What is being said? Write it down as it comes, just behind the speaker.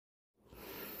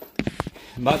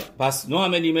پس نوح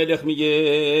الیملک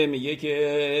میگه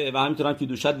که و همینطور که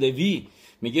دوشت لوی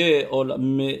میگه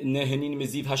نهنین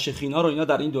مزیو هشخینا رو اینا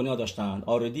در این دنیا داشتن،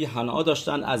 آردی حنا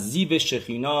داشتن از زیو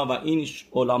شخینا و این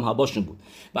اولام هباشون بود.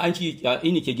 و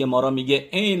اینی که گمارا میگه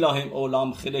این لاهم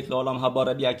اولام خلق اولام هبا،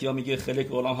 ربی عکیا میگه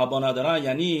خلق اولام هبا ندارن،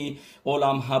 یعنی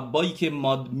اولام هبایی که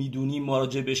ما میدونیم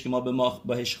مراجع بهش که ما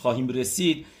بهش خواهیم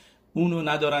رسید اونو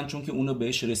ندارن، چون که اونو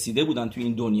بهش رسیده بودن تو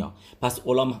این دنیا. پس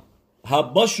اولام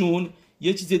هباشون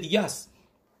یه چیز دیگه است.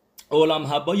 اولام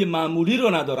هبای معمولی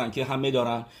رو ندارن که همه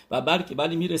دارن و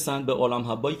ولی میرسن به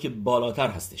اولام هبایی که بالاتر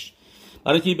هستش.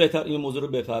 برای که بهتر این موضوع رو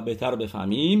بهتر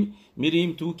بفهمیم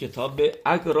میریم تو کتاب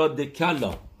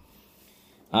اگرادکلا.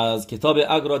 از کتاب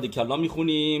اگرادکلا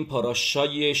میخونیم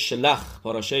پاراشای شلخ،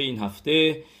 پاراشای این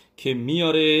هفته که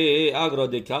میاره.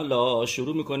 اگرادکلا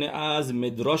شروع میکنه از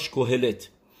مدراش کوهلت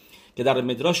که در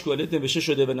مدراش کوهلت نوشته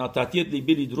شده و ناتاتیت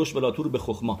لیبی لیدروش ولاتور به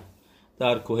خخما.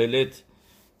 در کوهلت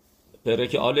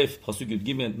پرک الف پاسوک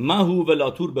گیم ماهو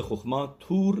ولاتور به خخما،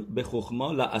 تور به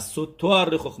خخما لاسو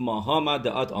توار خخما ها ما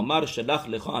دعات امر شلخ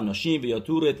لخا اناشیم و یا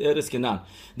تورت ارس کنن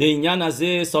دینیان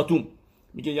از ساتوم.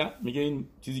 میگه این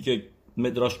چیزی که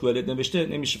مدراش کوهلت نوشته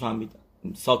نمیشه فهمید،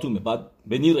 ساتومه. بعد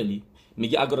بنیرلی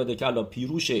میگه اگرادکلا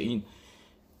پیروش این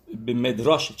به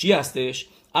مدراش چی هستش؟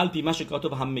 الپی مش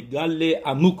کاتب هم مگل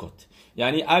اموکت،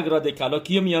 یعنی اگرادکلا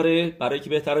کیو میاره برای که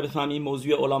بهتره بفهمیم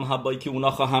موضوع اولام هبایی که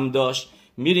اونا خواهم داشت.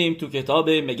 میریم تو کتاب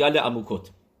مگل اموکت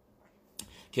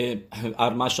که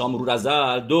ارمش امرو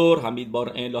رزل دور حمید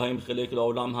بار این لاهم خلق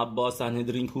اولام هبا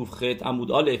سنهدرین کوف خط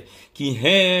عمود الف کی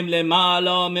هم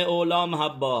لمعلام اولام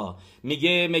هبا.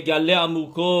 میگه مگل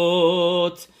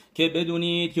اموکت که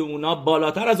بدونید که اونا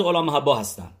بالاتر از اولام هبا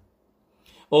هستن.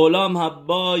 اولام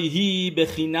هبایی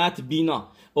بخینت بینا.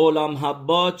 اولام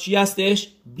هبا چی هستش؟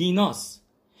 بیناست.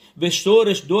 و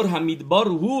شورش دور حمیدبار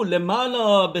هو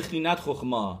لمالا بخینت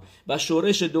خخما، و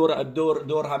شورش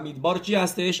دور حمیدبار چی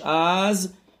هستش؟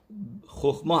 از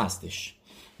خخما هستش.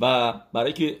 و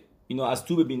برای که اینو از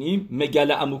تو ببینیم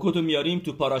مگل اموکتو میاریم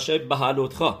تو پاراشای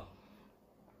بهالوتخا.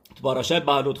 تو پاراشای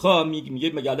بهالوتخا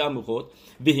میگه مگل اموکت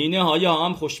بهینه های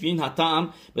هم خوشبین حتی هم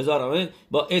بذارم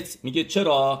با ات. میگه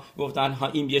چرا گفتن ها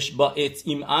این بیش با ات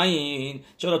ایم این؟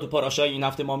 چرا تو پاراشای این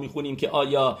هفته ما میخونیم که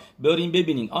آیا بریم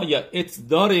ببینین آیا ات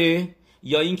داره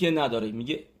یا این که نداره.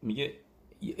 میگه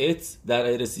ات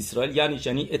در ارس اسرائیل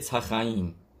یعنی ات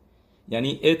هخایم،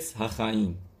 یعنی ات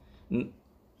هخایم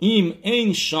ایم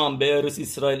این شام به ارس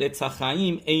اسرائیل ات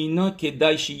هخایم اینا که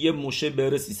دایشی یه موشه به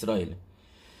ارس اسرائیل،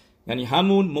 یعنی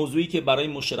همون موضوعی که برای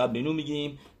موشه ربینو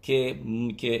میگیم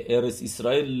که ارس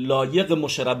اسرائیل لایق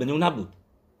موشه ربینو نبود.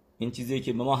 این چیزی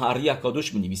که ما هری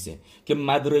اکادوش می‌نویسه که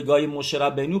مدرگای موشه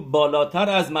ربینو بالاتر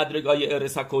از مدرگای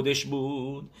ارس اکادوش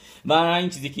بود. و این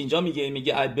چیزی که اینجا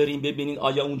میگه بریم ببینین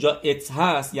آیا اونجا ات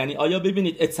هست، یعنی آیا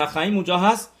ببینید ات خایم اونجا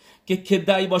هست که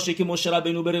کدای باشه که موشه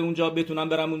ربینو بره اونجا، بتونن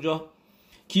برم اونجا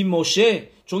کی موشه،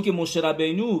 چون که موشه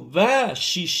ربینو و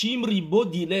 60 ریبو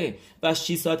دیله و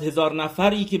 600,000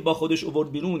 نفری که با خودش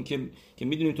آورد بیرون که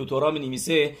میدونیم تو تورا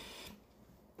می‌نویسه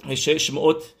 60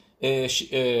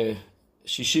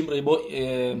 ریبو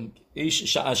ایش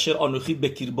شعشر آنوخی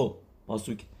بکیربو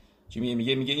پاسوک چی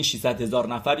میگه این 600,000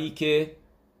 نفری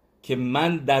که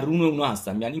من درون اونا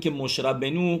هستم، یعنی که موشه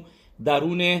ربینو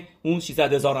درون اون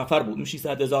 600,000 نفر بود. اون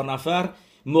 600,000 نفر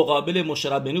مقابل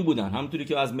موشه ربینو بودن. همونطوری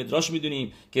که از مدراش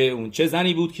میدونیم که اون چه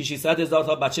زنی بود که 600,000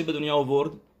 تا بچه به دنیا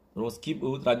آورد. درست کی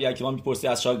بود؟ ربی عکیوا میپرسه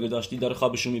از شاگرداشتی داره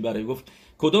خوابشون میبره، گفت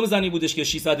کدوم زنی بودش که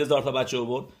 600,000 تا بچه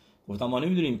آورد؟ گفتم ما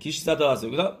نمیدونیم کی 600,000 هست.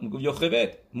 گفت یوخوت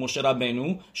موشه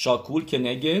ربینو شاکول که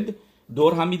نگد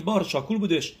دور حمیدبار شاکول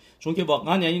بودش، چون که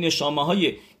واقعا یعنی نشامه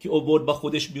هایی که آورد با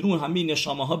خودش بیرون همین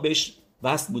نشامه ها بهش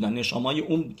وصل بودن. نشامه های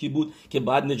اون کی بود که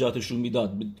بعد نجاتشون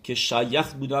میداد که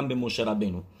شایخ بودن به موشه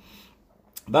ربینو.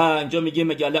 و اینجا میگه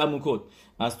مگله اموکت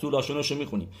از تو لاشوناشو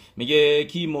میخونیم میگه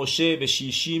کی موشه به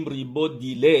 60 ریبو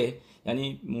دیله،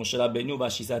 یعنی موشه ربینو و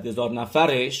 600,000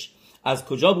 نفرش از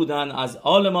کجا بودن؟ از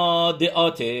آلما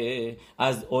دعاته،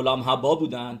 از اولام هبا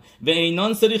بودن. و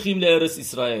اینان سریخیم لارس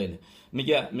اسرائیل.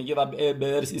 میگه و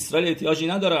به ارس اسرائیل احتیاجی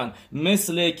ندارن،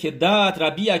 مثل که دات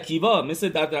ربی عکیوا، مثل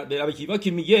در ربی عکیوا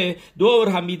که میگه دور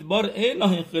حمیدبار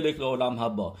الهی خلق اولام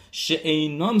هبا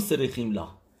شینام سریخیم لا،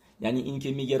 یعنی این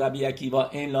که میگه ربی عکیوا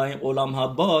این لای اولام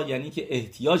هبا یعنی که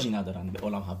احتیاجی ندارن به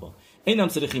اولام هبا. اینم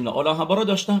سریخیم لا اولام هبا رو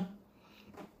داشتن.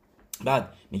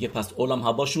 بعد میگه پس اولام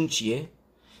هباشون چیه؟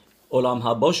 اولام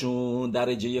هباشون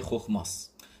درجه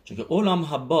خخماست، چون که اولام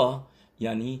هبا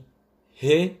یعنی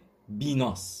ه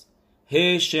بیناس،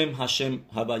 ه شم هشم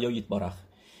هوایایت بارخ،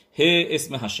 ه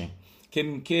اسم هشم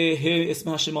که ه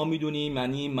اسم هشم ما میدونیم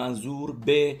یعنی منظور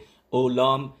به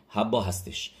اولام حبا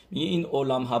هستش. میگه این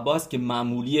اولام حبا است که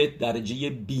معمولی درجه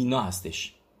بینا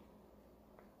هستش.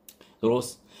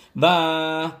 درست؟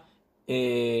 و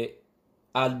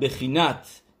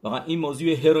البخینت، واقعا این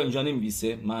موضوع ه رو اینجا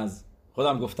نمی‌نویسه، من از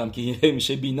خودم گفتم که ه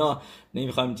میشه بینا،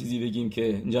 نمیخوایم چیزی بگیم که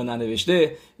اینجا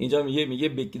ننوشته. اینجا میگه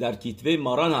در کتوه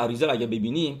ماران هریزر اگه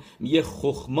ببینیم میگه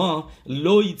خخما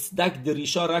لویتس دک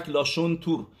دریشا رک لاشون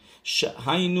تور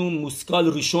هینو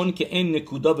موسکال ریشون که این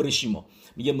نکودا برشیما.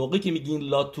 میگه موقعی که میگین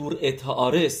لاتور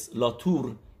اتعارس،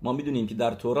 لاتور ما میدونیم که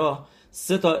در تورا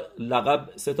سه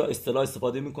تا اصطلاح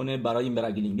استفاده میکنه برای این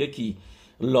برگلیم. یکی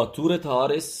لاتور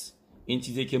اتعارس، این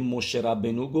چیزی که موشه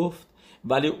ربنو گفت،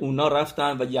 ولی اونا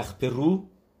رفتن و یخپرو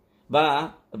و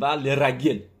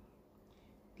لرگل.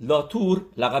 لاتور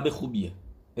لقب خوبیه،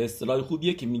 اصطلاح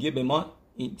خوبیه که میگه به ما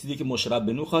این چیزی که موشه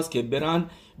ربنو خواست که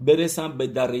برسن به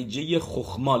درجه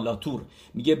خخما. لاتور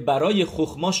میگه برای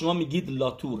خخما شما میگید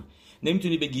لاتور،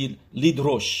 نمیتونی بگید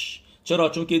لیدروش. چرا؟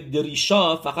 چون که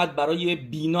دریشا فقط برای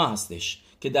بینا هستش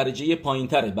که درجه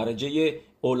پایین‌تره، درجه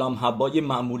اولام حبای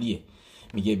معمولیه.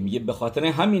 میگه به خاطر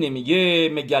همینه میگه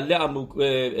مگله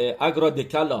اگرا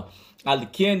دکلا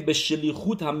الکن به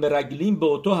شلیخوت هم برگلیم به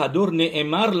اتو هدور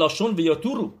نعمر لاشون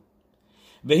ویاتورو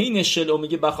و این شلو.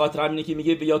 میگه به خاطر همینه که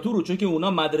میگه ویاتورو، چون که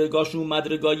اونا مدرگاشون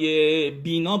مدرگای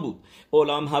بینا بود،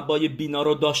 اولام حبای بینا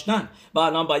رو داشتن و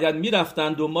الان باید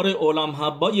میرفتن دنبال اولام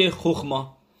حبای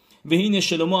خخما. و این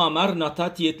شلمو امر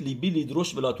ناتاتیت لیبی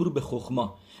لیدروش ولاتور به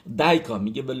خخما دایکا.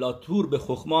 میگه ولاتور به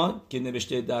خخما که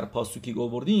نوشته در پاسوکی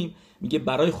گووردیم، میگه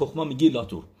برای خخما میگه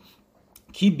لاتور.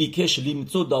 کی بیکش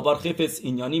لیمتو داور خفص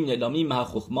اینیانی منلامی مها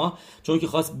خخما، چون که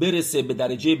خواست برسه به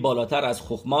درجه بالاتر از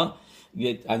خخما،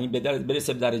 یعنی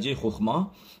برسه به درجه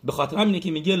خخما، به خاطر همینه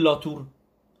که میگه لاتور.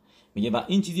 میگه و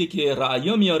این چیزی که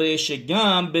رعیا میاره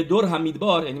شگم به دور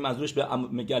حمیدبار، یعنی منظورش به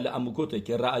مگل اموکوته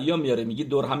که رعیا میاره، میگه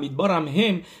دور حمیدبار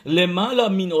هم لمالا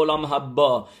مین اولام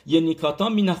حبا یه نیکاتا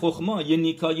مین خخما، یه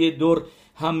نیکای دور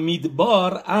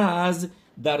حمیدبار از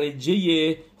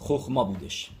درجه خخما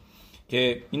بودش،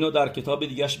 که اینو در کتاب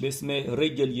دیگهش به اسم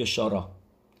رگل یشارا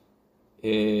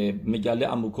مگل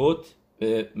اموکوت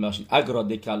اگرا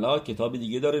دکلا کتاب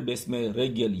دیگه داره به اسم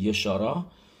رگل یشارا،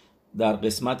 در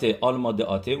قسمت آلما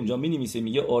دعاته اونجا می نویسه،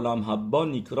 میگه اولام حبا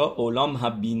نیکرا اولام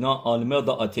حبینا آلما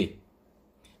دعاته،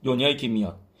 دنیایی که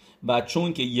میاد. و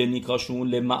چون که یه نیکاشون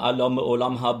لمعلام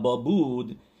اولام حبا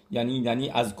بود، یعنی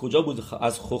از کجا بود؟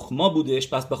 از خخما بودش.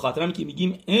 پس به خاطر همین که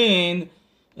میگیم این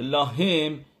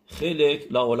لاهم خلق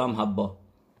لا اولام حبا،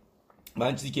 و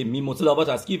این چیزی که میموت لابات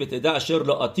از کی بتده اشر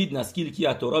لا اتید نسکیل کی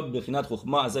اتورا بخینت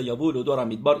خخما از یابول و دور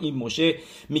میدبار. این موشه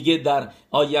میگه در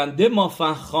آینده ما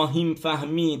خواهیم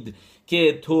فهمید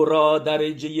که تورا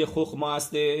درجه خخما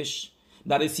هستش،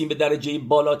 درسیم به درجه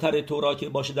بالاتر تورا که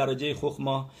باشه درجه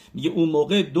خخما. میگه اون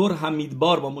موقع دور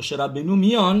حمیدبار با مشربنو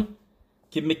میان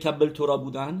که مکبل تورا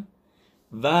بودن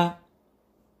و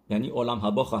یعنی اولام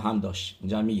حبا خواهند داشت.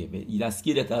 اینجا میگه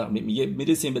میگه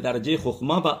میرسیم به درجه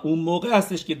خخما و اون موقع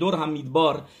هستش که دور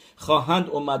حمیدبار خواهند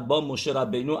اومد با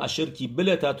مشربنو اشر کی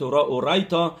بلتا تورا او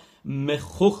رایتا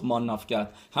مخخما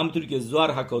نفکت. همونطوری که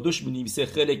زوار حکادوش می‌نویسه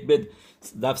خلق بد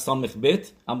دف سامخ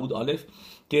بت عمود الف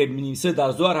که می‌نویسه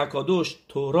در زوار حکادوش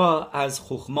تورا از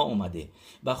خخما اومده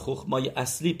و خخمای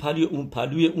اصلی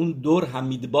پلوی اون دور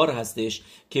حمیدبار هستش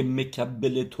که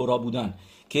مکبل تورا بودن،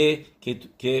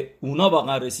 که اونا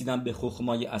واقعا رسیدن به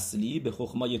خخمای اصلی، به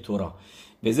خخمای تورا.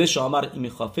 بزه شامر ایمی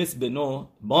خافص به نو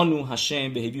بانو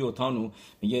هشم به هیوی اوتانو.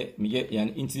 میگه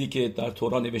یعنی این چیزی که در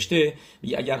تورا نوشته،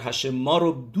 میگه اگر هشم ما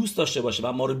رو دوست داشته باشه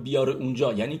و ما رو بیاره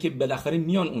اونجا، یعنی که بالاخره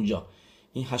میان اونجا،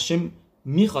 این هشم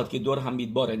میخواد که دور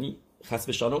حمیدبار یعنی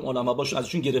خسب شانم علما باشه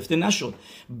ازشون گرفته نشد،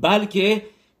 بلکه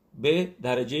به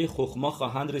درجه خخما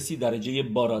خواهند رسید، درجه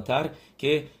بالاتر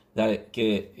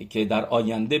که در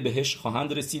آینده بهش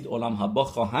خواهند رسید، علم حبا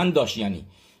خواهند داشت، یعنی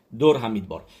دور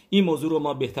حمیدبار. این موضوع رو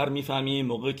ما بهتر میفهمیم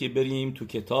موقعی که بریم تو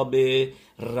کتاب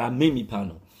رمه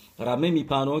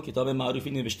میپنو کتاب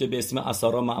معروفی نوشته به اسم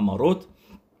اسارا معمارات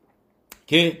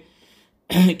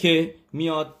که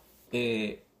میاد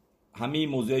همه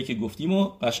موضوعی که گفتیم و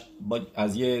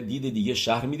از یه دید دیگه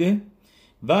شرح میده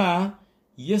و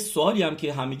یه سوالی هم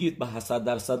که همگی به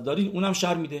 100% دارین اونم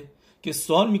شرح میده، که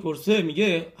سوال میپرسه،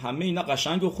 میگه همه اینا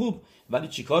قشنگ و خوب، ولی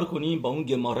چیکار کنیم با اون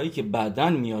گمارایی که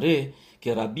بعدن میاره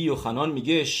که ربی یوحنان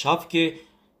میگه شف که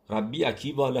ربی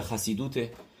عکیوا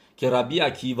لخسیدوته، که ربی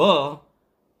عکیوا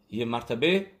یه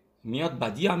مرتبه میاد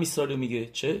بدی هم اسرائیل میگه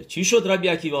چی شد ربی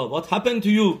عکیوا؟ What happened to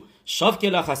you؟ شف که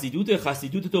لخسیدوته،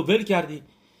 خسیدوت تو ول کردی.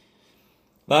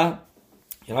 و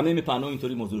همه میپناه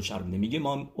اینطوری موضوع رو شرح میده، میگه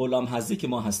ما علام حزی که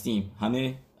ما هستیم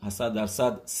همه 100%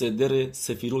 صدر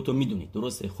سفیروت رو میدونید،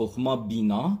 درسته؟ خخما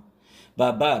بینا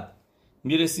و بعد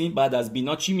میرسیم بعد از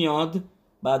بینا چی میاد؟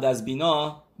 بعد از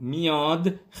بینا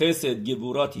میاد خسد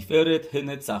گبورا تیفرت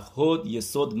هنتسخ هود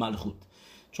یسود ملخوت.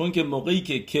 چون که موقعی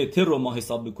که کتر رو ما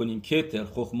حساب بکنیم، کتر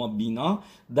خخما بینا،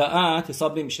 دعت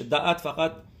حساب نمیشه. دعت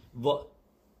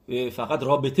فقط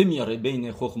رابطه میاره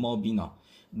بین خخما و بینا،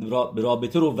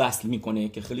 رابطه رو وصل میکنه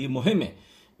که خیلی مهمه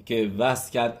که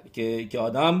وصل کرد که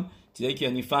آدم چیزایی که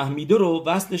یعنی فهمیده رو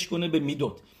وصلش کنه به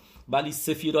میدوت. ولی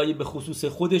سفیرای به خصوص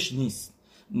خودش نیست.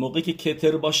 موقعی که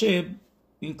کتر باشه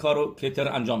این کارو کتر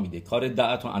انجام میده، کار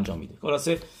دعت رو انجام میده.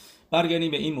 خلاصه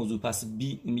برگردیم به این موضوع. پس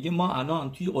میگه ما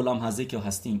الان توی عالم هزه که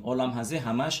هستیم، عالم هزه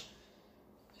همش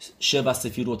شب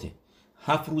سفیروته.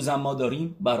 7 روز ما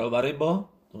داریم برابر با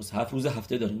 7 روز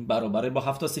هفته داریم برابر با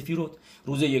 7 سفیروت.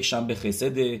 روز یک شنبه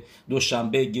خسده،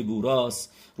 دوشنبه گبوراس،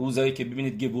 روزایی که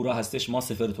ببینید گبورا هستش ما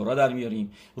سفر تورا در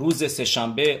میاریم. روز سه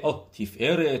شنبه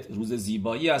تیفرت، روز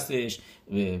زیبایی هستش،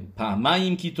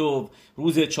 پهمیم کیتوب.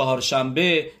 روز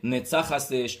چهارشنبه نتسخ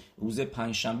هستش. روز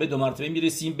پنجشنبه دو مرتبه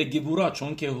میرسیم به گبورا،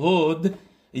 چون که هود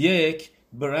یک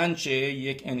برانچ،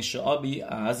 یک انشعابی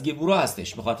از گبورا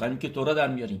هستش، به خاطر اینکه تورا در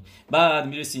میاریم. بعد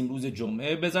میرسیم روز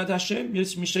جمعه بذات هشه،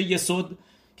 میشه یسود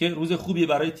که روز خوبی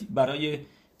برای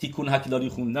تیکون حکلاری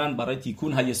خوندن، برای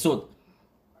تیکون هیسود.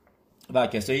 و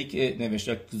کسایی که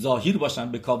نوشته ظاهر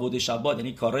باشن به کابود شبات،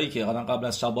 یعنی کارهایی که آدم قبل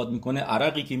از شبات میکنه،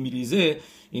 عرقی که میریزه،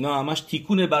 اینا همش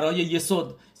تیکونه برای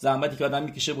یسود، زحمتی که آدم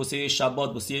میکشه واسه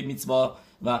شبات، واسه میtzوا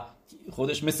و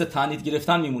خودش مثل تعنید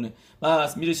گرفتن میمونه.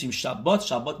 بس میرسیم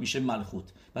شبات میشه ملخوت.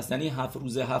 پس یعنی 7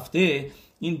 روز هفته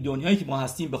این دنیایی که ما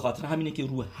هستیم به خاطر همینه که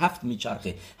رو 7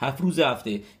 میچرخه. 7 روز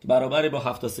هفته که برابر با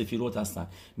 7 سفیروت هستن.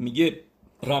 میگه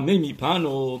رمه میپن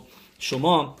و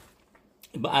شما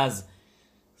از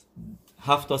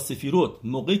 7 سفیروت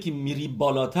موقعی که میری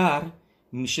بالاتر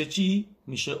میشه چی؟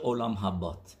 میشه عالم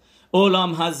حبات.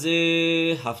 عالم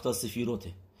هزه 7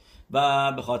 سفیروته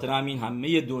و به خاطر همین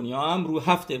همه دنیا هم رو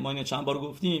 7. ما اینو چند بار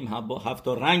گفتیم، 7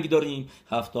 رنگ داریم،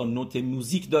 7 نوت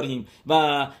موزیک داریم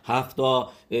و 7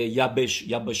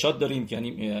 یبشات داریم که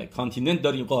یعنی کانتیننت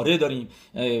داریم، قاره داریم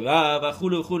و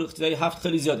خول چیزای 7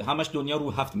 خیلی زیاده، همش دنیا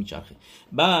رو 7 میچرخه.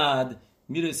 بعد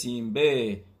میرسیم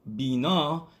به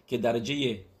بینا که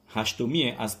درجه 8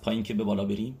 از پایین که به بالا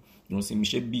بریم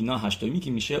میشه بینا 8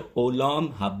 که میشه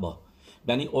عالم حبا.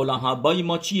 یعنی عالم حبای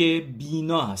ما چیه؟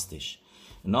 بینا هستش.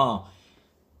 نه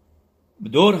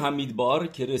دور حمیدبار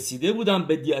که رسیده بودن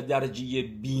به درجه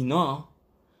بینا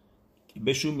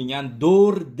بهشون میگن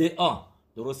دور دعا.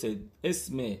 درسته؟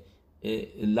 اسم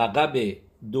لقب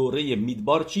دوره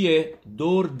میدبار چیه؟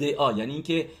 دور دعا. یعنی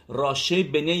اینکه راشه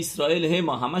بنی اسرائیل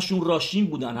هما، همشون راشین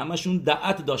بودن، همشون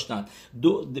دعت داشتن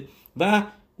و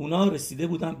اونا رسیده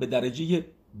بودن به درجه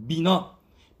بینا.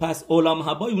 پس عالم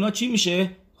حبای اونا چی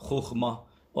میشه؟ خخما.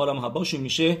 عالم حباشون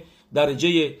میشه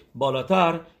درجه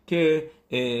بالاتر که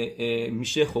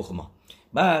میشه خخما.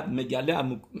 بعد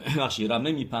مگله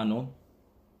رمه میپنو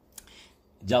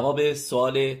جواب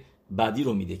سوال بعدی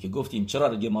رو میده که گفتیم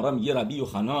چرا گمارا میگه ربی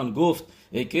یوحنان گفت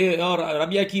که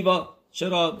ربی عکیوا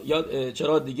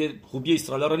چرا دیگه خوبی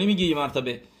اسرائیل رو نمیگه یه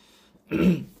مرتبه.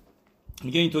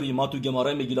 میگه اینطوری، ما تو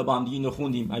گمارا مگیلا با هم دیگه اینو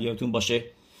خوندیم اگه یادتون باشه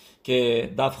که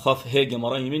دف خاف ه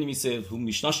گمارا اینو می‌نویسه، تو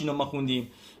میشناش اینو ما خوندیم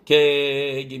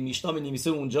که میشنا می‌نویسه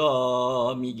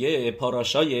اونجا میگه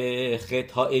پاراشای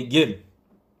خطای گل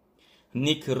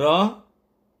نیکرا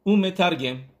اون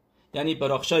مترگم، یعنی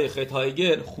پاراشای خطای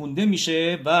گل خونده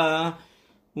میشه و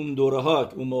اون دوره ها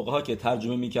اون موقع ها که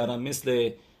ترجمه میکردن مثل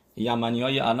یمنی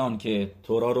های الان که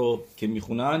تورا رو که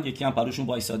میخونن یکی هم پروشون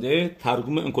وایساده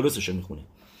ترجمه انکلوسش رو میخونه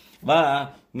و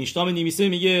میشنا می‌نویسه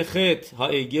میگه خط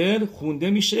هایگل خونده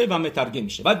میشه و مترگم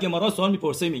میشه. بعد گمارا سوال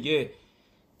میپرسه میگه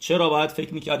چرا باید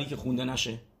فکر میکردی که خونده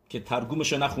نشه، که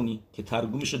ترجمهشو نخونی، که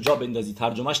ترجمهشو جا بندازی،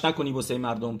 ترجمهش نکنی واسه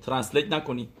مردم، ترنسلیت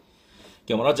نکنی؟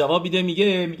 گمارا جواب میده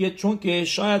میگه چون که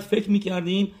شاید فکر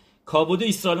میکردیم کابود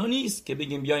اسرائیل نیست که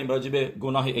بگیم بیایم راجع به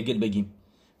گناه اگل بگیم،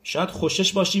 شاید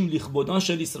خوشش باشیم لیخبودان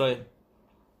شل اسرائیل.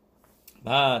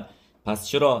 بعد پس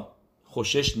چرا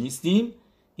خوشش نیستیم؟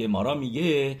 گمارا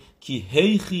میگه کی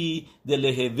هیخی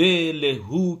دلهوه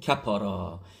لهو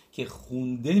کپارا، که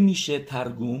خونده میشه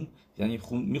ترگم، یعنی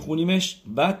میخونیمش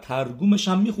و ترگمش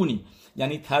هم میخونیم،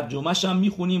 یعنی ترجمهش هم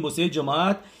میخونیم واسه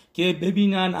جماعت که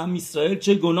ببینن ام اسرائیل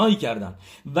چه گناهی کردن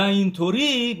و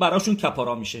اینطوری براشون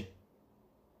کپارا میشه.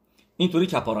 اینطوری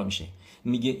کپارا میشه.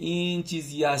 میگه این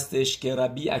چیزی هستش که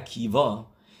ربی عکیوا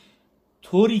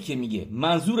طوری که میگه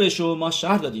منظورشو ما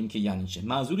شرح دادیم که یعنی چه.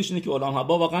 منظورش اینه که عالم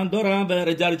حبا واقعا دارن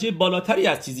و درجه بالاتری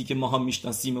از چیزی که ما هم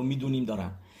میشناسیم و میدونیم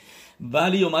دارن،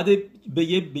 ولی اومده به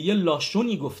یه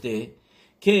لاشونی گفته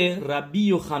که ربی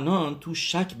یوحنان تو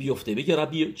شک بیفته، بگه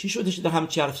ربی چی شده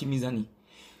همچی حرفی میزنی؟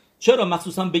 چرا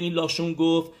مخصوصا به این لاشون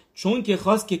گفت؟ چون که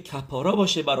خواست که کپارا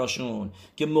باشه براشون،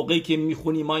 که موقعی که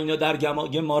میخونیم ما اینا در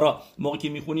گمارا، موقعی که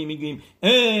میخونیم میگیم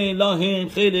الهیم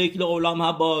خیلی لعولم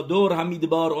هبا دور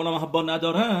همیدبار اولم هبا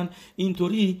ندارن،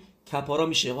 اینطوری کپارا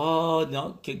میشه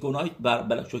که گناه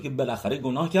چون که بالاخره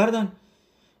گناه کردن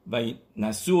و این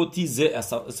نسو و تیز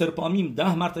سرپامیم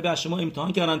 10 مرتبه از شما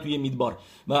امتحان کردن توی میدبار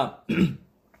و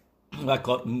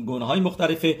گناه های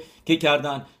مختلفه که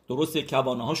کردن. درسته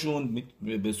کوانه هاشون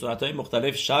به صورت های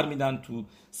مختلف شر میدن تو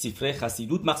سفره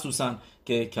خسیدوت مخصوصا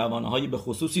که کوانه هایی به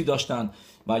خصوصی داشتن،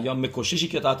 و یا مکوششی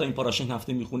که تحت این پاراشین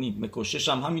هفته میخونیم مکوشش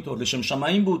هم همینطور لشم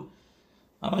شمعین بود،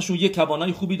 همشون یه کوانه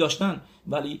های خوبی داشتن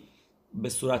ولی به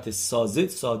صورت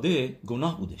ساده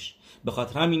گناه بودش. به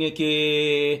خاطر همینه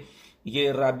که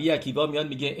یه ربی عکیوا میاد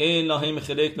میگه الهیم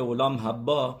خلق لعولم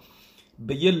هبا،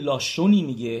 به یه لاشونی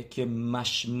میگه که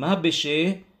مشمع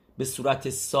بشه به صورت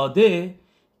ساده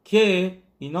که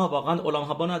اینا واقعا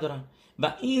عالم هبا ندارن.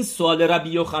 و این سوال ربی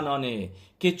یوحنانه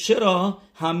که چرا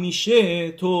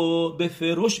همیشه تو به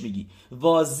فروش میگی،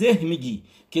 واضح میگی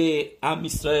که ام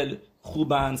اسرائیل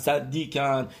خوبن،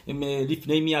 صدیقن،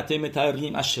 لیفنی میاته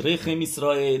متریم اشرخم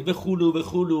اسرائیل و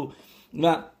خولو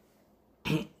و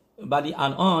ولی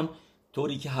الان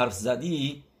طوری که حرف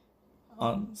زدی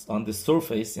on the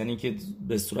surface، یعنی که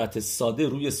به صورت ساده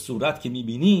روی صورت که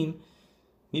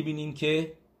میبینیم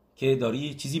که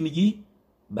داری چیزی میگی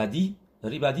بدی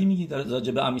میگی در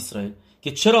راجع به ام اسرائیل،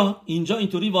 که چرا اینجا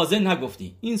اینطوری واضح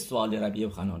نگفتی؟ این سوال ربی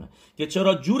یوحنانه که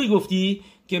چرا جوری گفتی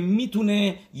که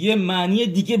میتونه یه معنی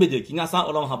دیگه بده که این اصلا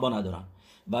عالم هبا ندارن.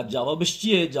 و جوابش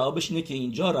چیه؟ جوابش اینه که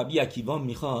اینجا ربی عکیوا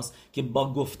میخواست که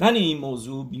با گفتن این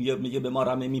موضوع میگه به ما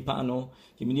رمه میپنو،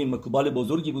 که میدونیم مکوبال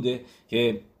بزرگی بوده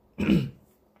که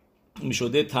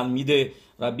میشده تلمید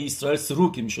ربی اسرائیل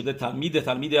سروک، میشده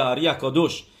تلمید آری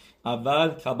اکادوش، اول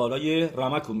کبالای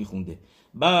رمکو میخونده،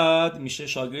 بعد میشه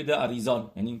شاگرد اریزال،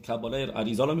 یعنی کبالای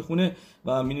اریزال رو میخونه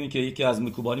و میدونی که یکی از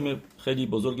مکوبالیم خیلی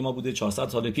بزرگ ما بوده 400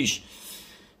 سال پیش.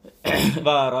 و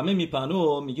رمه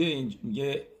میپنو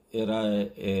میگه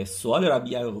سوال ربی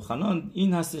یوحنان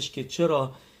این هستش که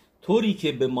چرا طوری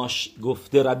که به ماش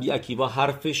گفته ربی عکیوا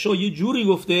حرفشو یه جوری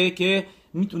گفته که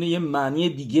میتونه یه معنی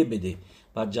دیگه بده.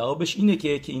 و جوابش اینه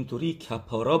که اینطوری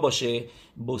کپارا باشه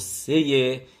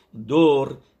بسه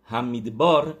دور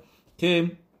همیدبار،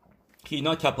 که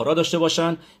اینا کپارا داشته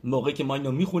باشن موقعی که ما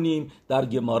اینو میخونیم در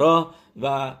گمارا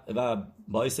و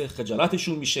باعث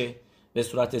خجالتشون میشه به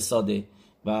صورت ساده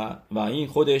و این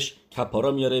خودش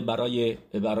کپارا میاره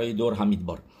برای دور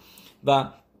همیدبار. و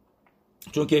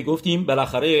چون که گفتیم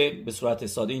بالاخره به صورت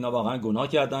ساده اینا واقعا گناه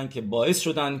کردن که باعث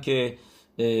شدن که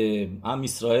ام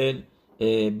اسرائیل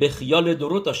به خیال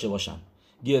درود داشته باشن،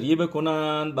 گریه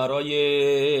بکنن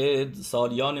برای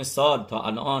سالیان سال تا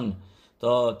الان،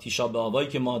 تا تیشا بآوایی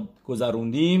که ما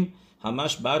گذروندیم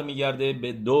همش برمیگرده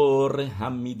به دور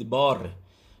همیدبار.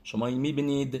 شما این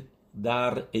میبینید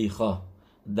در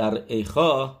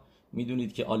ایخا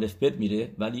میدونید که آلف بت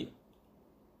میره ولی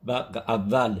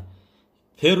اول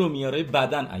پ رو میاره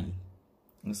بعدن عین،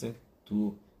 مثل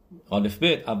تو آلف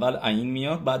بت اول عین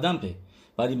میاد بعدن پ،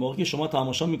 ولی موقعی که شما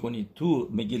تماشا میکنید تو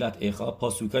مگیلت ایخا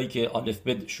پاسوکایی که آلف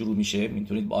بت شروع میشه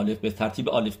میتونید با آلف بت ترتیب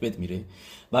آلف بت میره،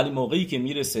 ولی موقعی که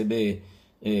میرسه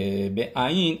به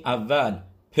عین اول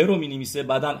پ رو مینویسه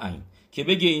بعدن عین، که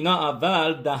بگه اینا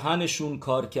اول دهنشون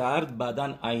کار کرد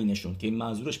بعدن عینشون، که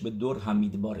منظورش به دور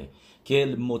همیدباره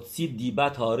که مطسی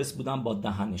دیبت حارس بودن با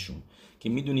دهنشون، که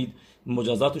میدونید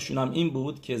مجازاتشون هم این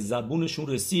بود که زبونشون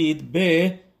رسید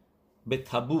به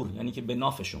تبور، یعنی که به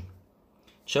نافشون.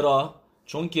 چرا؟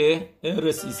 چون که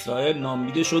ارس اسرائیل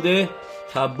نامیده شده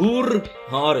تبور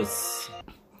هارس.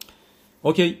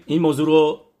 اوکی، این موضوع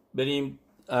رو بریم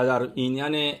در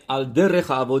اینیان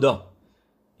الدرخ عبودا،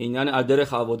 اینیان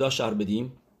الدرخ عبودا شرح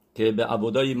بدیم که به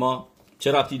عبودای ما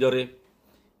چه ربطی داره.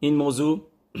 این موضوع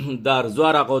در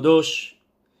زوار اقادوش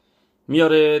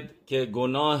میاره که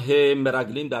گناه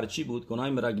مرگلیم در چی بود؟ گناه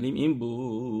مرگلیم این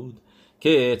بود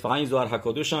که اتفاقا این زوار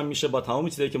حکادوش هم میشه با تمام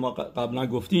چیزایی که ما قبلا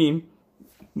گفتیم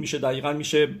میشه دقیقا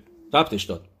میشه ربطش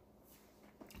داد،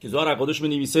 که زوار حکادوش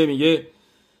بنویسه میگه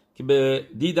که به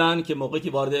دیدن که موقعی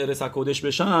که وارد ارس حکادوش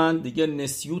بشن دیگه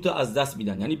نسیوت از دست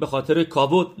میدن، یعنی به خاطر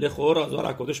کابود لخور. زوار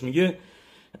حکادوش میگه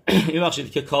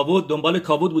ببخشید که کابود دنبال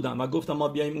کابود بودن و گفتم ما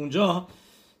بیایم اونجا.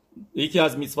 یکی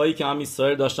از میتوایی که هم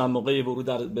اسرائیل داشتن موقع ورود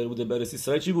به ارس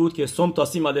اسرائیل چی بود؟ که سوم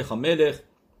تاسیم علیخا ملخ،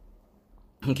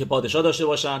 که پادشاه داشته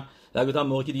باشن. در گفتم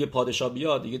موقعی که دیگه پادشاه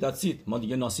بیاد دیگه دستید ما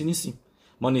دیگه ناسی نیستیم،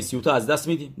 ما نسیوتو از دست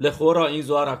میدیم. لخورا این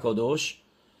زوار حکادوش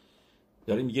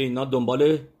داره میگه اینا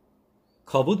دنبال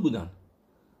کابود بودن،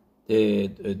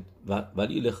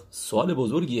 ولی سوال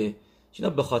بزرگیه اینا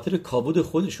به خاطر کابود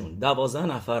خودشون 12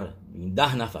 نفر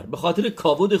 10 نفر به خاطر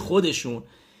کابود خودشون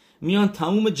میان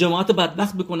تمام جماعت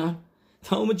بدبخت بکنن،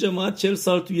 تمام جماعت 40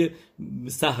 سال توی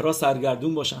صحرا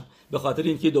سرگردون باشن به خاطر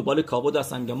اینکه دنبال کابود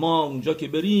هستن که ما اونجا که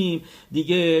بریم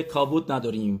دیگه کابود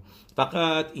نداریم،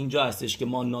 فقط اینجا هستش که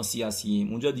ما ناسی هستیم،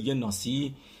 اونجا دیگه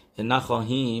ناسی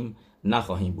نخواهیم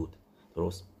بود.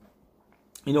 درست؟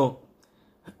 اینو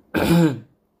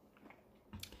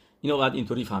باید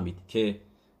اینطوری فهمید که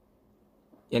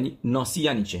یعنی ناسی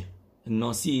یعنی چه؟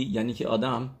 ناسی یعنی که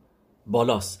آدم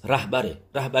بالاست،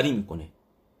 رهبری میکنه،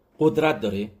 قدرت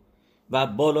داره و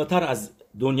بالاتر از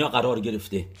دنیا قرار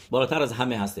گرفته، بالاتر از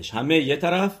همه هستش، همه یه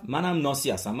طرف، منم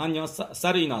ناسی هستم، من یا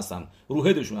سر اینا هستم،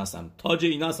 روحدشون هستم، تاج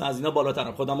اینا هستم، از اینا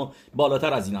بالاترم، خودمو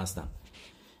بالاتر از اینا هستم.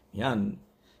 یعنی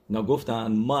اینا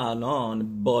گفتن ما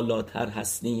الان بالاتر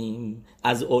هستیم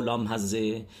از عالم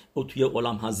هزه و توی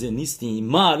عالم هزه نیستیم،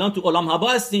 ما الان تو عالم هوا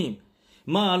هستیم،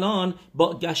 ما الان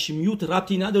با گشمیوت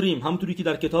ربطی نداریم، همونطوری که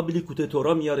در کتاب لیکوت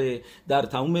تورا میاره، در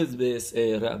تمام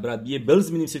ربی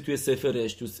بلز مینویسه توی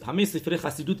سفرش، تو همه سفر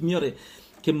خسیدوت میاره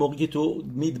که موقعی تو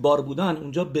میدبار بودن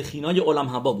اونجا بخینای عالم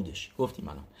هوا بودش. گفتیم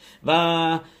الان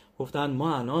و گفتن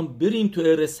ما الان بریم تو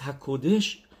ارس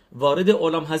حکودش وارد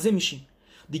عالم هزه میشیم،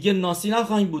 دیگه ناسی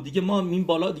نخواهیم بود، دیگه ما این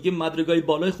بالا دیگه مدرگای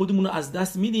بالای خودمون رو از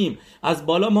دست میدیم، از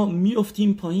بالا ما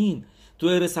میافتیم پایین. تو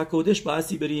ارس حکودش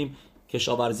بایستی بریم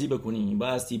کشاورزی بکنیم،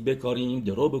 بایستی بکاریم،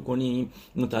 درو بکنیم،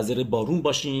 منتظر بارون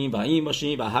باشیم و این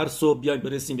باشیم و هر صبح بیایم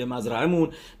برسیم به مزرعهمون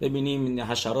ببینیم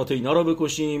حشرات اینا رو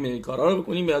بکشیم، کارا رو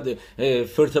بکنیم، بعد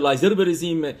فرتلایزر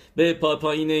بریزیم به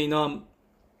پایین اینا،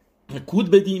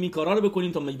 کود بدیم، این کارا رو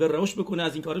بکنیم تا میوه رشد بکنه.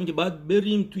 از این کارا که بعد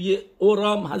بریم توی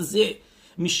اورام هزه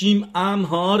میشیم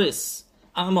امهارس.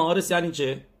 امهارس یعنی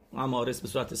چه؟ امهارس به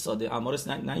صورت ساده، امهارس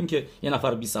نه اینکه یه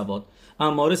نفر بی سواد،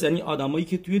 امهارس یعنی آدمایی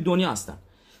که توی دنیا هستن،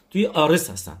 توی آرس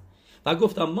هستن. و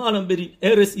گفتم ما الان بریم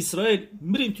ارس اسرائیل،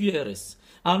 بریم توی ارس.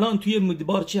 الان توی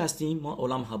مدبار چی هستیم؟ ما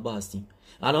عالم حبا هستیم،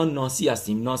 الان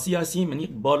ناسی هستیم یعنی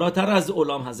بالاتر از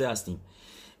عالم هزه هستیم.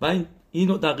 و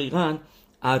اینو دقیقاً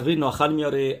عربی ناخل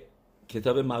میاره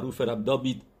کتاب معروف رب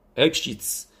داوید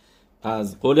اکشیتس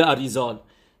از قول اریزال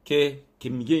که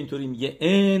میگه اینطوری، میگه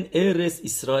ان ارس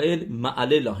اسرائیل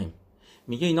معله لاهم،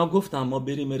 میگه اینا گفتم ما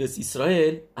بریم ارس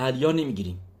اسرائیل علیا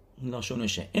نمیگیریم،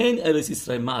 ناشونشه این ارس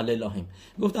اسرائیل معله لاهم،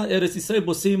 گفتن ارس اسرائیل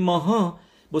با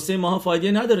 3 ماها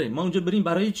فایده نداره، ما اونجا بریم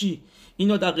برای چی؟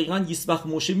 اینو دقیقاً یسبخ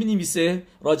موشه مینویسه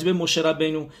راجب موشه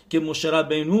ربینو که موشه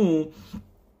ربینو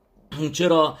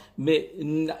چرا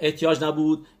احتیاج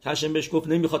نبود، هشم بهش گفت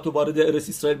نمیخواد تو وارد ارس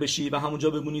اسرائیل بشی و همونجا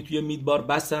بمونی توی میدبار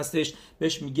بس هستش،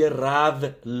 بهش میگه رو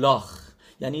لاخ،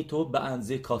 یعنی تو به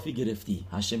اندازه کافی گرفتی.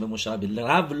 هشم به مشابه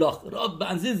رو لاخ، رو به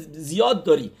اندازه زیاد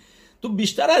داری، تو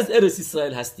بیشتر از ارس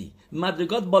اسرائیل هستی،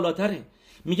 مدرگات بالاتره.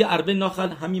 میگه عربه ناخل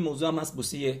همین موضوع هم هست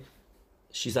بوسه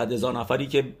 600,000 نفری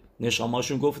که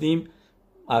نشامهاشون گفتیم،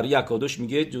 اری اکادوش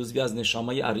میگه جزوی از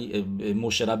نشامای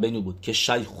موشه ربینو بود که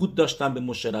شیخوت داشتن به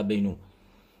موشه ربینو.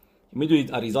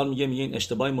 میدونید اریزان میگه این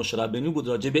اشتباه موشه ربینو بود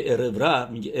راجع به ارورا،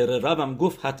 میگه ارورا هم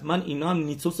گفت حتما اینا هم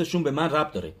نیسوسشون به من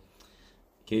ربط داره،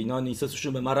 که اینا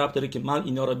نیسوسشون به من ربط داره که من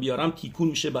اینا رو بیارم تیکون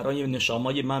میشه برای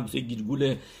نشامای من، مثل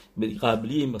گیرگول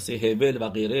قبلی، مثل هبل و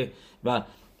غیره. و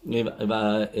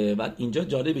اینجا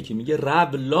جالبه که میگه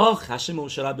رب لاخ، هشم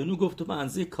موشه ربینو گفت تو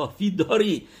منزه کافی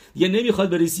داری، یه نمیخواد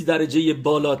بریسی درجه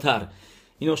بالاتر.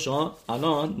 اینو شما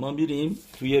الان ما میریم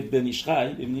توی بن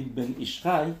ایشخای، ببینید بن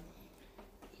ایشخای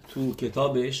تو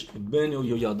کتابش بن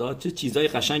و یادات چه چیزای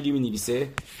قشنگی مینویسه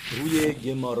روی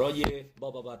گمارای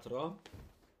بابا بطرا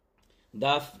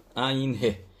دف عین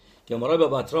ه. گمارای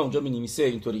بابا بطرا اونجا مینویسه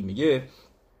اینطوری، میگه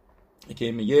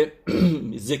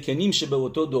زکنیم شه به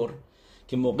اوتو دور،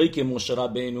 که موقعی که موشه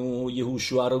ربینو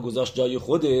یهوشوا رو گذاشت جای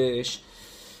خودش،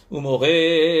 اون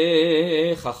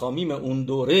موقع خخامیم اون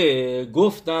دوره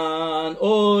گفتن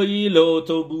اوی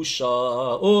لوتو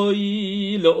بوشا،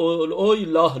 اوی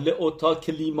لاه لوتا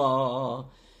کلیما،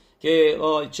 که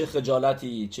آی چه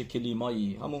خجالتی، چه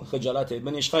کلیمایی، همون خجالته.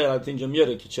 بن ایشخای البته اینجا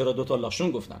میاره که چرا 2 تا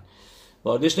لاشون گفتن،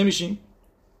 واردش نمیشیم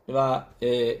و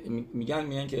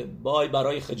میگن که بای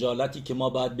برای خجالتی که ما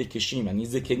باید بکشیم، یعنی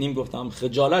زکنیم گفتم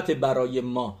خجالت برای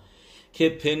ما، که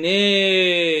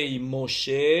پنی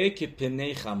موشه که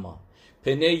پنی خما،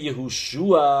 پنی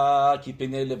یهوشوا که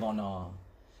پنی لوانا.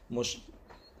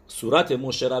 صورت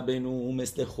موشه ربینو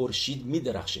مثل خورشید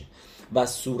میدرخشه و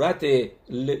صورت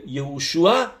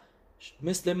یهوشوا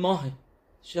مثل ماه.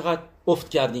 چقدر افت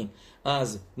کردیم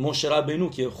از موشه ربینو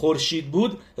که خورشید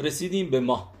بود رسیدیم به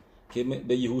ماه که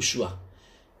به یهوشوا.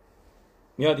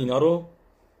 میاد اینا رو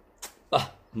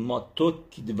ماتوت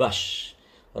کدوش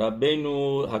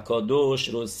ربینو حکادوش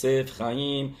روسف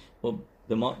خاییم و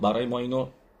برای ما اینو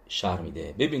شهر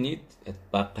میده. ببینید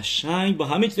قشنگ با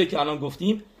همه چیزی که الان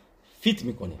گفتیم فیت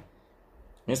میکنه،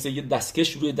 مثل یه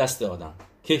دستکش روی دست آدم.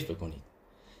 کیف بکنید.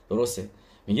 درسته؟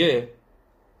 میگه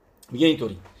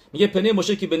اینطوری، میگه پنه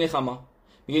موشه که بنه خما،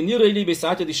 میگه نی ریلی به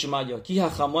ساعت دیشمایا کی ها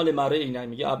خمال مره اینا.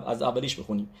 میگه از اولیش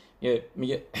بخونیم.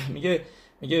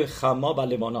 میگه خما و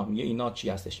لبانا، میگه اینا چی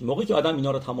هستش؟ موقعی که آدم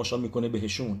اینا رو تماشا میکنه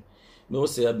بهشون،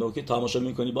 درسته، موقعی که تماشا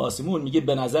میکنی با آسمون، میگه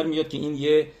به نظر میاد که این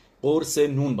یه قرص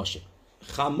نون باشه.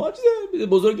 خما چیز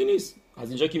بزرگی نیست، از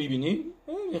اینجا که میبینی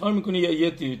میخوام میکنی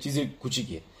یه چیز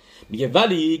کوچیکیه. میگه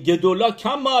ولی گدولا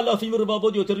کم علافی و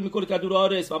روابط یوتر میکنه که دور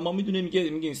آرس و ما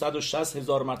میدونیم، میگه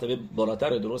 160,000 مرتبه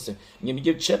بالاتره. درسته؟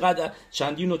 میگه چقدر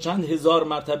چندین و چند هزار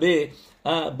مرتبه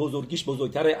بزرگیش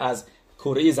بزرگتره از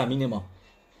کره زمین ما.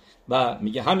 و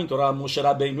میگه همینطور هم موشه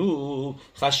ربینو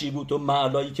خشیبوت و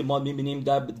معلایی که ما میبینیم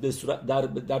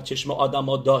در چشم آدم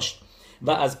ها داشت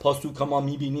و از پاسوک ما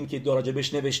میبینیم که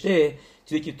راجبش نوشته،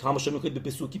 چیزی که تماشا میکنید به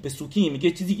پسوکی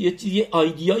میگه چیزی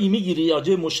ایدیایی میگیری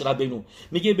راجب موشه ربینو.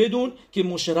 میگه بدون که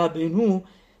موشه ربینو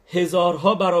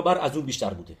هزارها برابر از اون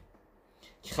بیشتر بوده.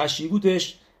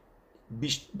 خشیبوتش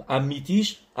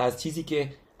امیتیش از چیزی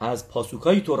که از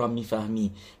پاسوکای تورا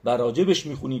میفهمی و راجبش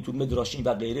میخونی تو مدراشین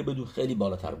و غیره بدون خیلی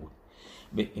بالاتر بود.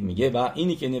 میگه و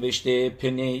اینی که نوشته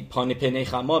پنه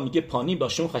خما، میگه پانی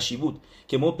باشون خشیبوت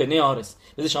که مو پنه آرس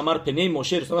بذش امر پنه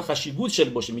موشه رسما خشیبوت شل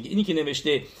باشه. میگه اینی که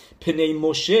نوشته پنه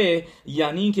موشه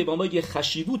یعنی این که با ما یه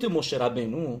خشیبوت موشه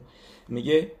ربنو،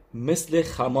 میگه مثل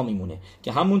خما میمونه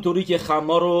که همونطوری که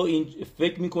خما رو این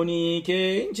فکر میکنی که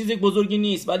این چیزی بزرگی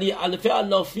نیست ولی الف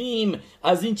الافیم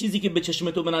از این چیزی که به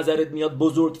چشم تو به نظرت میاد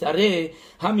بزرگتره،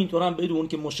 همینطور هم بدون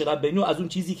که مشرب بینو از اون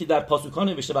چیزی که در پاسوکا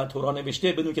نوشته و تورا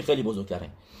نوشته بدون که خیلی بزرگتره.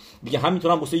 میگه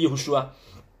همینطور هم واسه یهوشوا،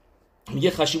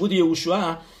 میگه خشیبوت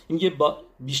یهوشوا میگه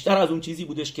بیشتر از اون چیزی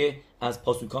بودش که از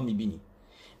پاسوکا میبینی.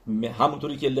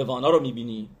 همونطوری که لوانا رو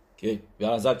میبینی که به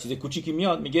نظر چیز کوچیکی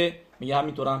میاد، میگه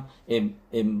همینطورم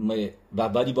و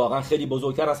ولی واقعا خیلی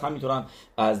بزرگتر از همینطورم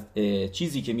از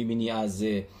چیزی که میبینی از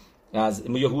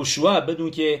یهوشوا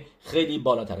بدون که خیلی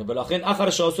بالاتره. بالاخره آخر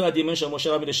شاسو ادیمش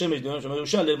مشرب میشه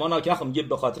یهوشوا لوانا که میگه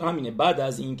به خاطر همینه بعد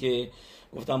از این که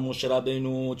گفتم مشرب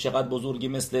اینو چقدر بزرگی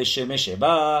مثل شمشه و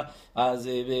از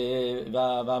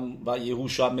و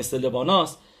یهوشوا مثل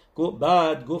لواناست،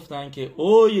 بعد گفتن که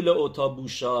اویل اوتا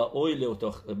بوشا اویل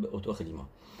اوتا خلیما.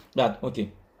 بعد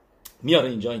اوکی میاره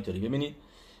اینجا اینطوری ببینید،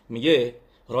 میگه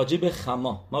راجب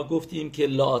خما ما گفتیم که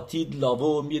لاتید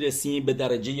لاو میرسیم به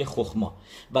درجه خخما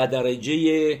و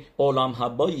درجه عالم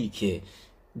حبایی که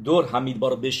دور حمید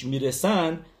بار بهش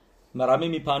میرسن. مرمه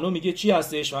میپنو میگه چی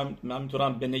هستش؟ من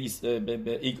میتونم به نیس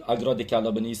به اگراد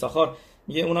کلا به نیساخار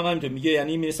میگه اونم همینطور میگه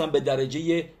یعنی میرسن به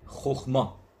درجه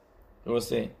خخما.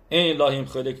 درسته؟ این لاهیم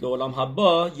خلق لعالم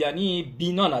حبا یعنی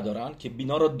بینا ندارن که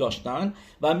بینا رو داشتن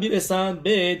و میرسن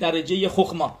به درجه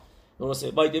خخما.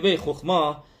 درسته؟ بایدوی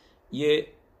خخما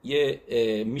یه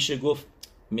میشه گفت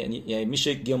یعنی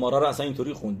میشه گمارا رو اصلا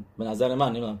اینطوری خوند به نظر من،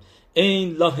 نمیدونم.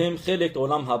 این لاهم خلق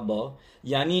لعالم حبا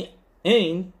یعنی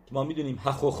این که ما میدونیم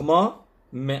خخما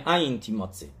معین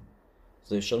تیماتسه.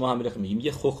 شما هم میگیم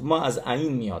یه خخما از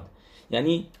عین میاد،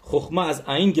 یعنی خخما از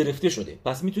عین گرفته شده.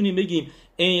 پس میتونیم بگیم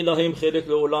این لاهم خلق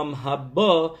لعالم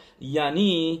حبا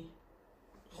یعنی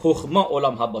خخما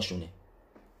عالم حباشونه،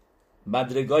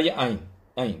 بدرگای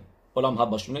عین عالم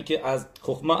حباشونه که از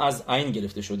خخما از عین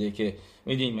گرفته شده که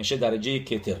میدونیم میشه درجه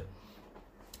کتر.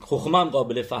 خخما هم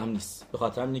قابل فهم نیست، به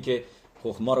خاطر اینه که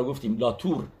خخما رو گفتیم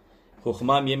لاتور.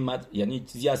 خخما هم یعنی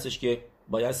چیزی هستش که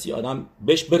بایستی آدم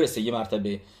بهش برسه یه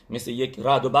مرتبه، مثل یک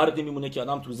رعد و برقی میمونه که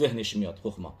آدم تو ذهنش میاد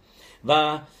خخما.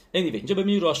 و اینجا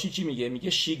ببینید راشی چی میگه؟ میگه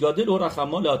شیگادل و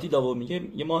رخما لاتی داو.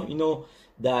 میگه ما اینو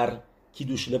در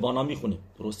کیدوش لبانا میخونیم.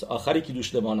 درسته؟ آخری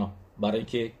کیدوش لبانا برای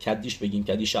که کدیش بگیم،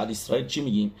 کدیش ال اسرائیل چی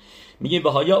میگیم؟ میگه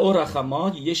بهایا اور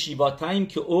رخما یه شیباتایم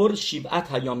که اور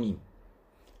شیبعت هیامیم،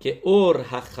 که اور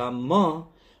حخما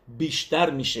بیشتر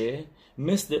میشه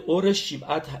مثل اور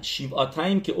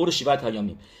شیبعتایم که اور شیبعت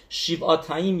هیامیم.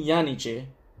 شیبعتایم یعنی چه؟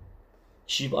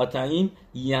 شیبعتایم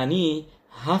یعنی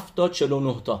 7 تا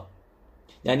 49 تا،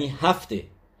 یعنی 7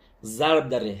 ضرب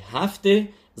در 7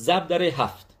 ضرب در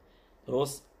 7.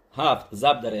 درست؟ 7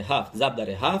 ضرب در 7 ضرب در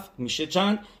 7 میشه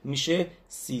چند؟ میشه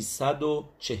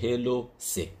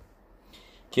 343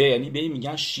 که یعنی به این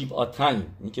میگن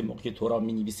شیبعتایم. این که موقعی تورا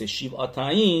مینویسه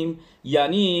شیبعتایم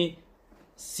یعنی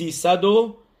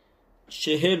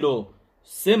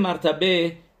 343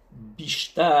 مرتبه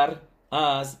بیشتر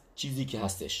از چیزی که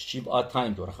هستش.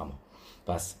 شیبعتایم دور خما.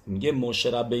 پس میگه موشه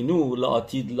ربینو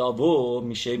لاتید لاو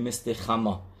میشه مثل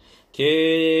خما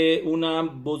که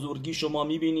اونم بزرگی شما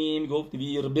میبینیم گفت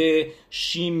ویربه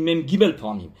شیم مم گیبل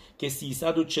پامیم که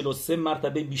 343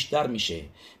 مرتبه بیشتر میشه.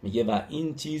 میگه و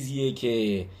این چیزیه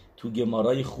که تو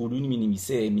گمارای خورونی می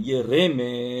نویسه، میگه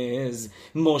رمز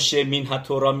موشه من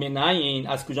هتورا منین.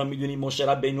 از کجا میدونی موشه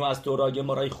ربینو از تورا؟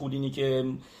 گمارای خورونی که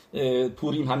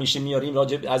پوریم همیشه میاریم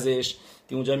راجب ازش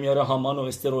که اونجا میاره هامان و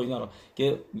استر و اینا رو،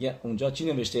 که اونجا چی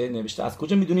نوشته از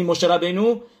کجا میدونی موشه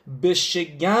ربینو؟ به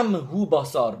شگم هو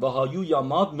باسار و هایو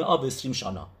یاماد مئا بسریم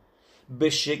شانا. به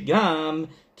شگم،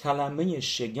 کلمه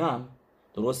شگم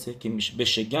درسته که میشه به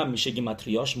شگم میشه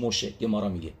گماتریاش موشه. گمارا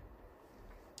میگه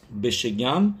به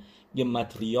شگم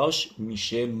گماتریاش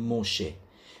میشه موشه.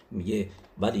 میگه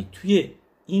ولی توی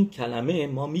این کلمه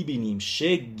ما میبینیم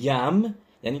شگم،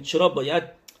 یعنی چرا باید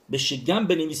به شگم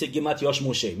بنویسه گماتریاش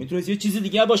موشه؟ میتونه یه چیز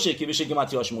دیگه باشه که بشه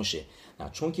گماتریاش موشه. نه،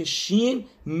 چون که شین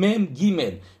مم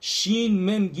گیمل، شین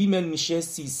مم گیمل میشه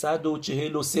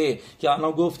 343 که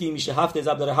الان گفتیم میشه 7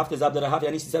 ضرب داره 7 ضرب داره 7،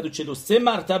 یعنی 343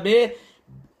 مرتبه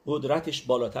قدرتش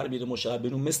بالاتر میره موشه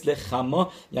ربینو مثل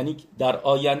خما. یعنی در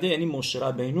آینده، یعنی موشه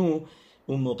ربینو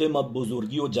اون موقع ما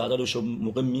بزرگی و جلالش رو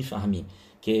موقع میفهمیم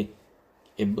که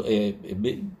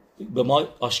به ما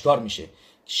آشکار میشه.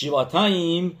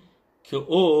 شیواتایم که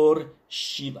اور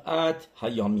شیبعت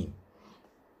هیامیم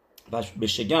و به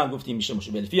شگم گفتیم میشه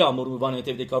موشه بلفی امروان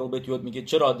اتفاق کارو بتیوت. میگه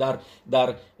چرا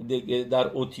در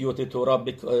اوتیوت تورا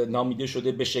نامیده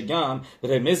شده به شگم؟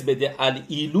 رمز بده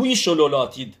الایلوی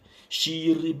شلولاتید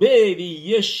شیربه وی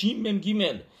یه شیمم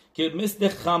گیمل که مثل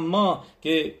خما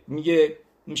که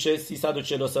میشه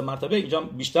 343 مرتبه، اینجا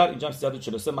بیشتر، اینجا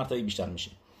 343 مرتبه بیشتر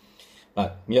میشه.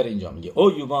 بعد میاره اینجا میگه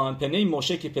او یوان پنی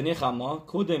موشه که پنی خما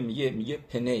کدم میگه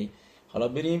پنی. حالا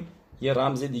بریم یه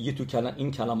رمز دیگه تو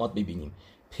این کلمات ببینیم.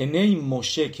 پنی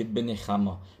موشه که بنی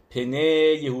خما،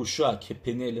 پنی یهوشع که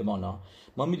پنی لوانا.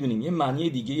 ما میدونیم یه معنی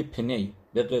دیگه پنی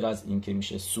به غیر از این که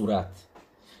میشه صورت،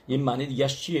 یه معنی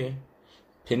دیگهش چیه؟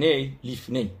 پنی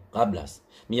لیفنی، قبل از.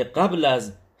 میگه قبل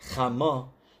از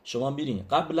خما شما میرین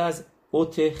قبل از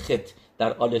اوت خط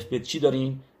در الفبet چی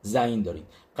دارین؟ زین دارین.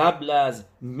 قبل از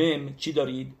مم چی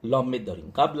دارید؟ لامد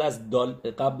دارین.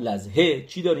 قبل از ه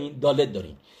چی دارین؟ دالت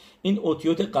دارین. این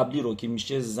اوتیوت قبلی رو که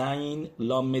میشه زین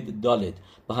لامد دالت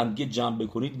با هم دیگه جمع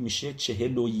بکنید میشه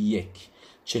 41.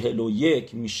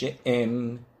 41 میشه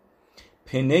ام.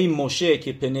 پنی موشه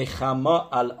که پنی خما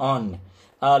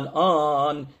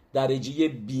الان درجه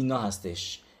بینا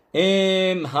هستش.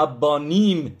 ام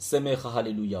هبانیم سمخ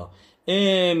هللویا.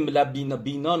 ام لبینا،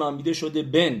 بینا نامیده شده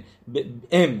بن،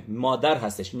 ام مادر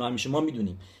هستش. ما همیشه ما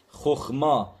میدونیم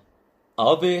خخما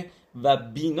آوه و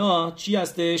بینا چی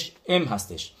هستش؟ ام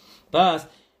هستش. پس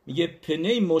میگه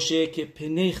پنی موشه که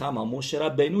پنی خما، موشه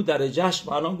ربینو درجهش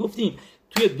ما الان گفتیم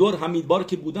توی دور حمیدبار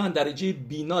که بودن درجه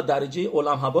بینا، درجه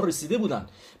علم حبار رسیده بودن.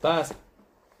 پس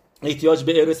احتیاج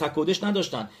به ارث حکودش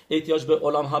نداشتن، احتیاج به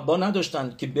علم حبا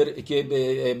نداشتن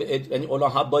یعنی علم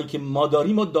حبایی که ما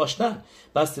داریم و داشتن.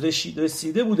 بس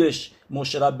رسیده بودش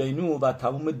موشه ربینو و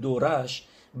تمام دورش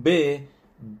به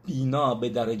بینا، به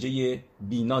درجه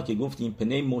بینا که گفتیم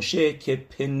پنی موشه که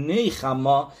پنی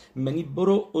خما. منی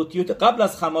برو اوتیوت قبل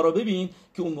از خما رو ببین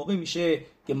که اون موقع میشه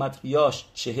که متریاش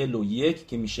 41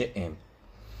 که میشه ام.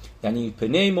 یعنی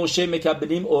پنی موشه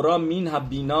مکبلیم اورا مین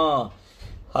هبینا.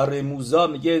 هر موزا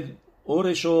میگه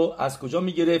اورشو از کجا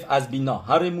میگرفت؟ از بینا.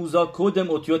 هر موزا کدم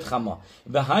اوتیوت خما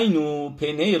و هینو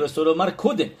پنی رسول عمر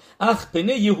کدم اخ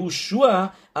پنی یهوشع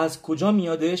از کجا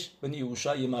میادش؟ پنی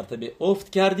یهوشع یه مرتبه افت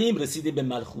کردیم رسیدیم به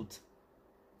ملخوت.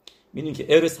 میدونیم که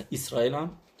ارث اسرائیل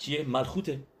هم چیه؟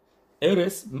 ملخوته.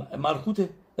 ارث ملخوته،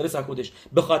 ارث حکودش.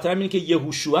 به خاطر اینه که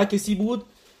یهوشع کسی بود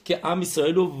که ام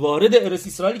اسرائیل رو وارد ارث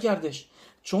اسرائیل کردش،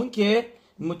 چون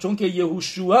که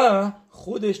یهوشع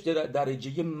خودش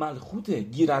درجه ملخوته،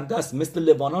 گیرنده است، مثل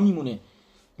لوانا میمونه.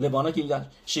 لوانا که میگن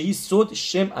شهی صد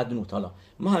شم ادنوت. حالا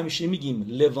ما همیشه میگیم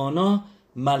لوانا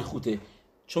ملخوته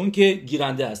چون که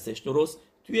گیرنده هستش، درست؟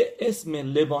 توی اسم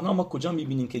لوانا ما کجا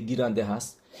میبینیم که گیرنده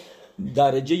هست؟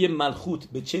 درجه ملخوت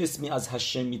به چه اسمی از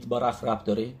هشم میتبارخ ربط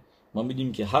داره؟ ما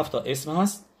میدونیم که 7 تا اسم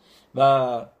هست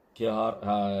و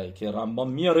که رمبان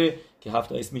میاره که 7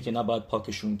 تا اسمی که نباید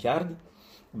پاکشون کرد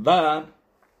و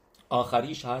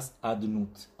آخریش هست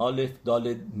ادنوت، الف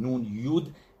دال نون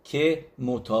یود که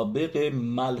مطابق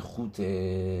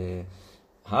ملخوته.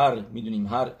 میدونیم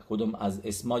هر کدوم از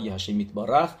اسمای هشمیت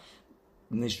بارخ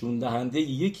نشون دهنده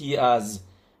یکی از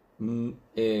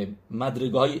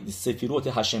مدرگای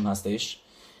سفیروت هشم هستش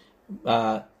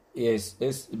و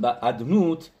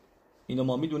ادنوت اینو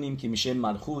ما میدونیم که میشه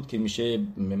ملخوت، که میشه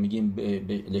میگیم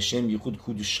لشم یخود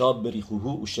کودشا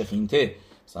بریخوهو و شخینته.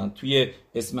 مثلا توی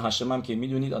اسم هشم هم که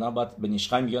میدونید آدم باید به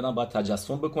نشخه میگه آدم باید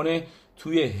تجسم بکنه،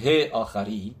 توی ه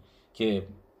آخری که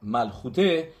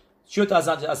ملخوته چیو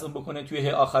اصلا بکنه توی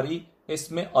ه آخری؟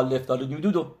 اسم الف دال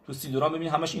یود تو سیدوران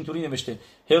ببینید همش اینطوری نوشته،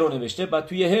 ه رو نوشته، بعد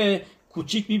توی ه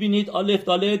کوچیک میبینید الف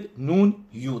دال نون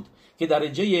یود که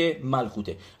درجه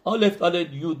ملخوته. الف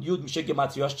دال یود میشه که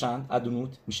متریاش چند؟ ادونوت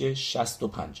میشه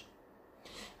 65.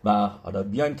 و حالا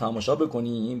بیایم تماشا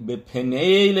بکنیم به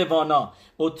پنی لوانا،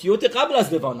 اوتیوت قبل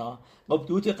از لوانا.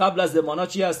 اوتیوت قبل از لوانا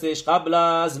چی هستش؟ قبل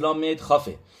از لامد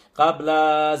خافه، قبل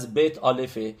از بیت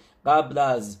آلفه، قبل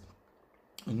از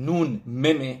نون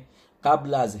ممه،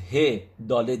 قبل از ه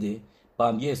دالده. با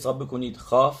هم یه حساب بکنید،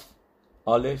 خاف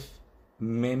آلف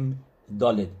مم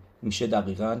دالد میشه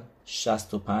دقیقاً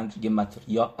 65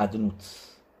 گمتریا ادنوت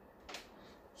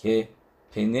که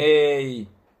پنی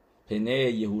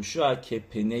یهوشع که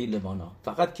پنی لوانا.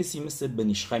 فقط کسی مثل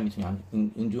بنیشخای میتونه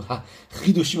اینجور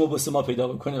خیدوشی ما بسه ما پیدا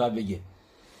بکنه و بگه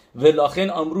ولاخن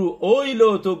امرو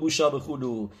اویلو تو بوشا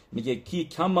بخولو. میگه کی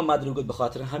کم ما مدروگت، به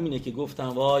خاطر همینه که گفتن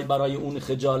وای برای اون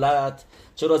خجالت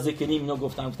چرا ذکریم اینو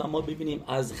گفتن ما ببینیم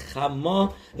از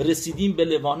خما رسیدیم به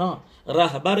لوانا.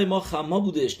 رهبر ما خما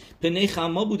بودش، پنه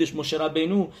خما بودش،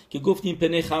 مشربینو که گفتیم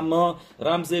پنه خما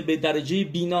رمز به درجه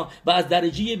بینا و از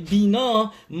درجه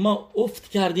بینا ما افت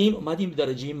کردیم اومدیم به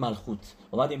درجه ملخوت،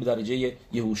 اومدیم به درجه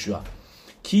یهوشع.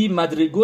 کی مدرگو